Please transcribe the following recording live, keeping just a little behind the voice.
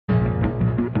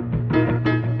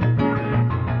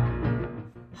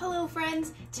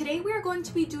are going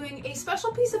to be doing a special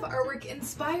piece of artwork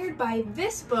inspired by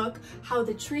this book, How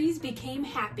the Trees Became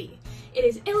Happy. It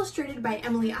is illustrated by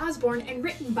Emily Osborne and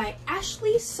written by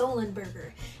Ashley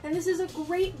Sollenberger. And this is a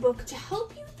great book to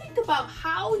help you think about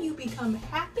how you become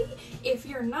happy if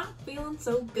you're not feeling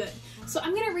so good. So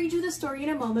I'm going to read you the story in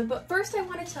a moment, but first I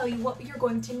want to tell you what you're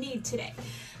going to need today.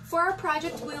 For our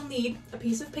project, we'll need a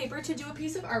piece of paper to do a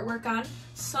piece of artwork on,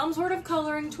 some sort of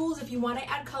coloring tools if you want to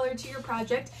add color to your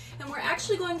project, and we're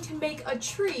actually going to make a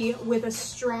tree with a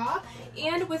straw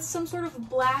and with some sort of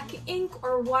black ink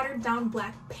or watered down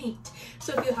black paint.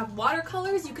 So if you have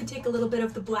watercolors, you could take a little bit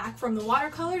of the black from the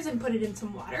watercolors and put it in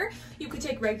some water. You could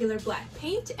take regular black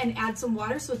paint and add some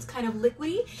water so it's kind of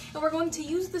liquidy, and we're going to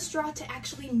use the straw to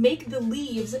actually make the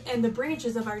leaves and the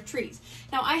branches of our trees.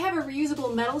 Now I have a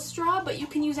reusable metal straw, but you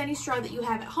can use any straw that you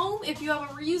have at home. If you have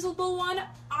a reusable one,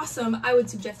 awesome. I would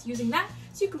suggest using that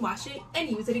so you can wash it and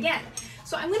use it again.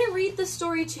 So I'm going to read the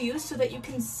story to you so that you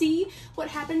can see what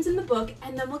happens in the book,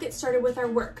 and then we'll get started with our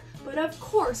work. But of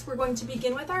course, we're going to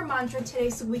begin with our mantra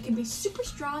today so we can be super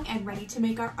strong and ready to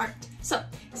make our art. So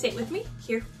say it with me.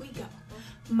 Here we go.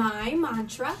 My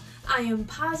mantra: I am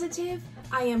positive,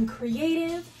 I am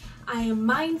creative, I am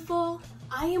mindful,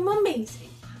 I am amazing,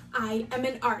 I am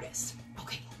an artist.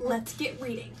 Okay, let's get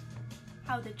reading.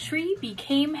 How the Tree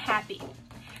Became Happy.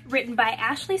 Written by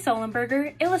Ashley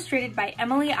Sollenberger, illustrated by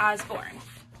Emily Osborne.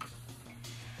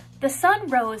 The sun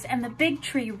rose and the big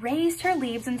tree raised her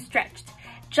leaves and stretched,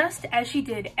 just as she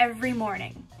did every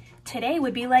morning. Today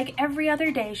would be like every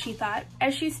other day, she thought,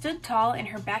 as she stood tall in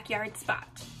her backyard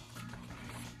spot.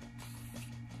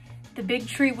 The big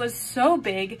tree was so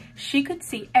big, she could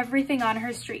see everything on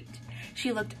her street.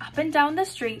 She looked up and down the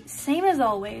street, same as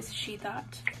always, she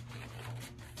thought.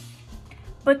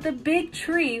 But the big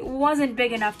tree wasn't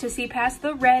big enough to see past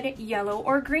the red, yellow,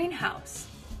 or green house.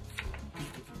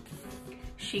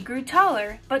 She grew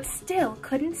taller, but still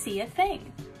couldn't see a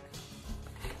thing.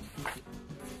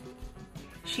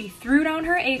 She threw down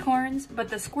her acorns, but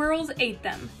the squirrels ate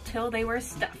them till they were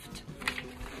stuffed.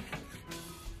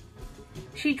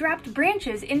 She dropped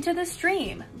branches into the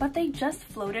stream, but they just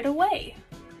floated away.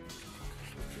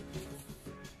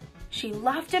 She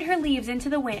lofted her leaves into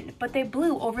the wind, but they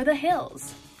blew over the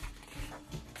hills.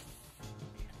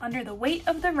 Under the weight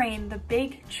of the rain, the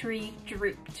big tree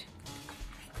drooped.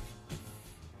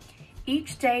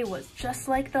 Each day was just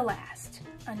like the last,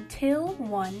 until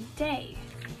one day.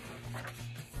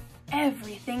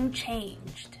 Everything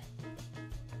changed.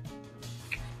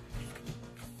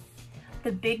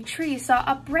 The big tree saw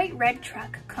a bright red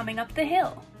truck coming up the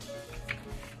hill.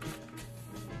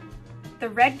 The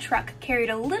red truck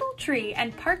carried a little tree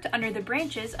and parked under the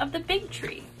branches of the big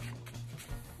tree.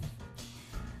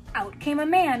 Out came a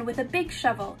man with a big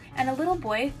shovel and a little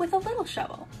boy with a little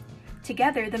shovel.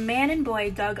 Together, the man and boy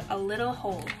dug a little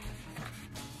hole.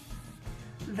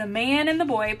 The man and the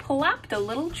boy plopped a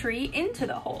little tree into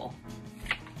the hole.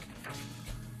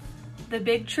 The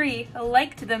big tree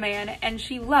liked the man and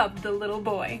she loved the little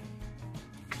boy.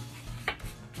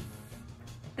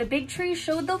 The big tree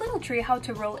showed the little tree how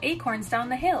to roll acorns down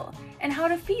the hill and how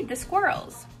to feed the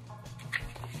squirrels.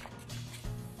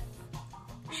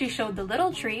 She showed the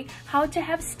little tree how to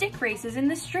have stick races in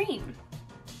the stream.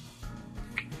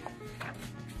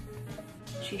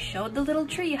 She showed the little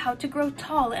tree how to grow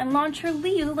tall and launch her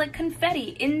leaves like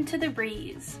confetti into the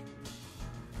breeze.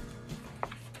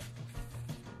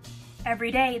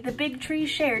 Every day, the big tree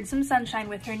shared some sunshine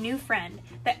with her new friend,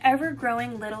 the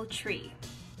ever-growing little tree.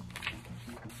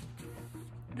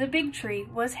 The big tree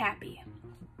was happy.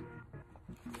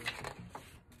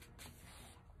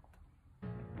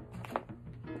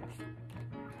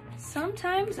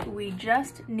 Sometimes we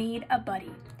just need a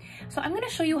buddy. So I'm going to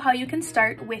show you how you can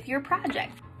start with your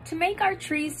project. To make our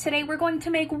trees today, we're going to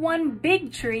make one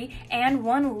big tree and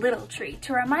one little tree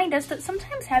to remind us that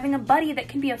sometimes having a buddy that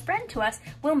can be a friend to us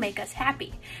will make us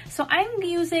happy. So I'm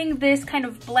using this kind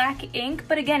of black ink,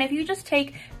 but again, if you just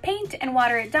take paint and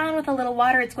water it down with a little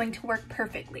water, it's going to work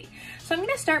perfectly. So I'm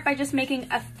going to start by just making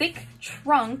a thick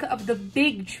trunk of the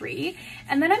big tree,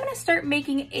 and then I'm going to start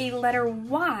making a letter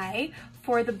Y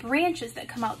for the branches that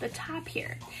come out the top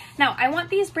here. Now, I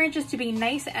want these branches to be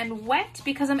nice and wet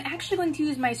because I'm actually going to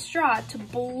use my straw to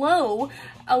blow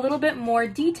a little bit more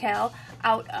detail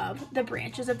out of the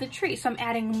branches of the tree. So I'm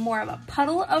adding more of a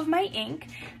puddle of my ink,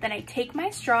 then I take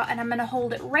my straw and I'm gonna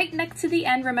hold it right next to the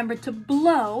end, remember to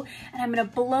blow, and I'm gonna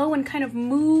blow and kind of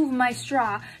move my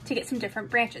straw to get some different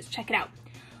branches. Check it out.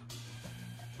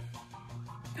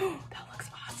 That looks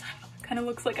awesome. Kind of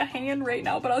looks like a hand right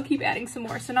now, but I'll keep adding some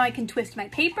more. So now I can twist my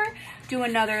paper, do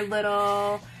another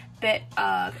little bit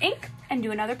of ink, and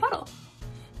do another puddle.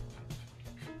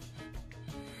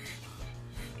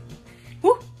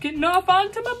 getting off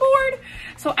onto my board.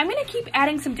 So I'm gonna keep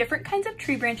adding some different kinds of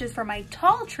tree branches for my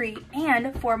tall tree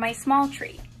and for my small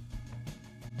tree.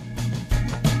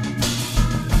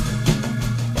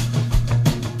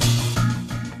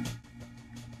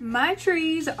 My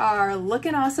trees are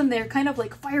looking awesome. They're kind of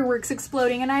like fireworks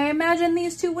exploding, and I imagine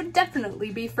these two would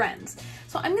definitely be friends.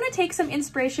 So I'm gonna take some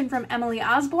inspiration from Emily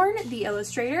Osborne, the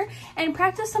illustrator, and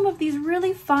practice some of these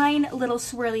really fine little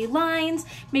swirly lines,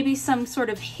 maybe some sort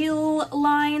of hill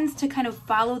lines to kind of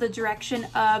follow the direction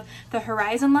of the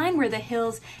horizon line where the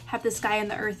hills have the sky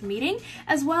and the earth meeting,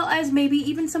 as well as maybe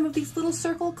even some of these little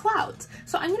circle clouds.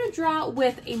 So I'm gonna draw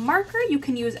with a marker. You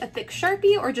can use a thick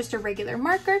Sharpie or just a regular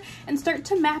marker and start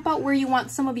to map out where you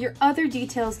want some of your other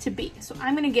details to be. So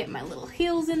I'm gonna get my little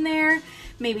hills in there,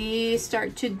 maybe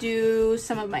start to do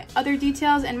some of my other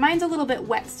details, and mine's a little bit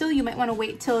wet still. You might want to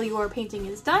wait till your painting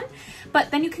is done,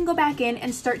 but then you can go back in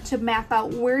and start to map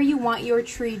out where you want your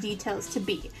tree details to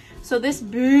be. So this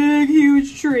big,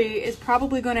 huge tree is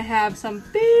probably going to have some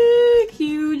big,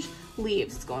 huge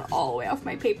leaves. It's going all the way off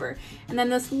my paper. And then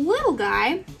this little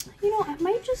guy, you know, I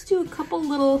might just do a couple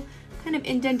little kind of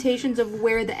indentations of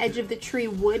where the edge of the tree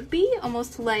would be,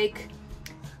 almost like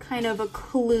kind of a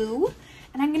clue.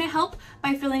 And I'm gonna help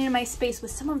by filling in my space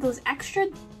with some of those extra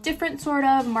different sort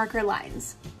of marker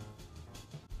lines.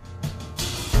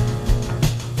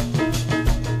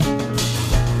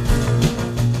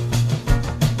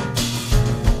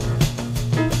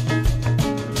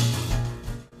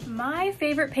 My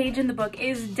favorite page in the book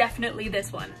is definitely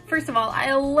this one. First of all,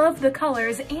 I love the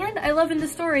colors, and I love in the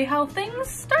story how things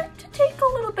start to take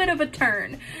a little bit of a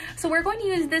turn. So we're going to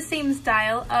use this same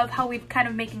style of how we've kind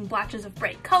of making blotches of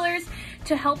bright colors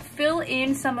to help fill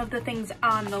in some of the things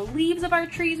on the leaves of our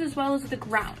trees as well as the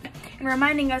ground, and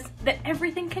reminding us that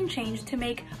everything can change to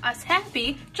make us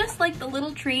happy, just like the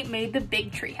little tree made the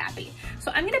big tree happy.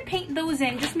 So I'm gonna paint those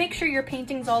in. Just make sure your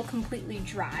painting's all completely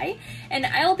dry, and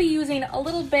I'll be using a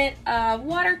little bit of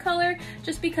watercolor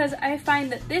just because I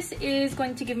find that this is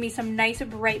going to give me some nice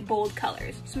bright bold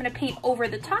colors. So I'm gonna paint over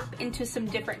the top into some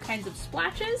different kinds of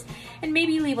splotches and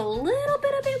maybe leave a little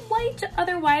bit of it white.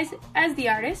 Otherwise, as the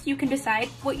artist, you can decide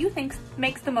what you think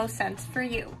makes the most sense for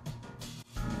you.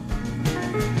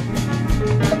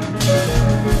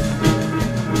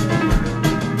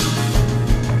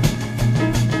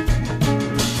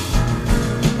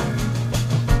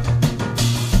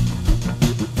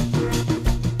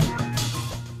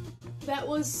 That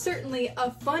was certainly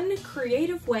a fun,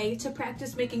 creative way to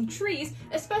practice making trees,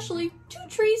 especially two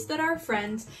trees that are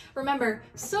friends. Remember,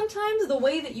 sometimes the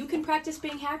way that you can practice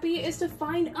being happy is to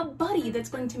find a buddy that's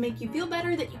going to make you feel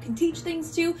better, that you can teach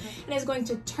things to, and is going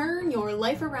to turn your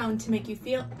life around to make you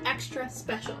feel extra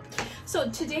special. So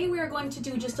today we are going to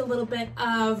do just a little bit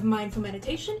of mindful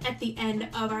meditation at the end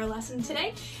of our lesson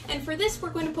today. And for this,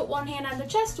 we're going to put one hand on the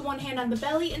chest, one hand on the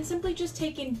belly, and simply just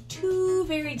take in 2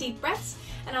 very deep breaths.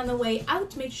 And on the way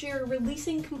out, make sure you're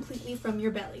releasing completely from your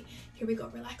belly. Here we go.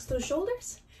 Relax those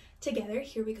shoulders. Together,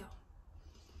 here we go.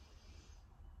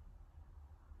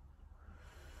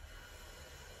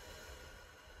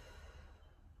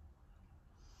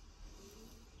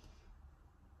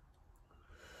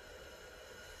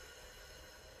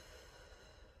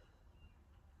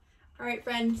 All right,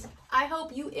 friends, I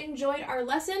hope you enjoyed our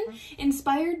lesson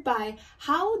inspired by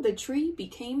how the tree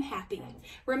became happy.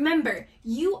 Remember,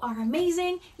 you are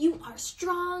amazing, you are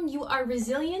strong, you are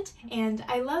resilient, and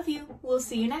I love you. We'll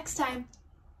see you next time.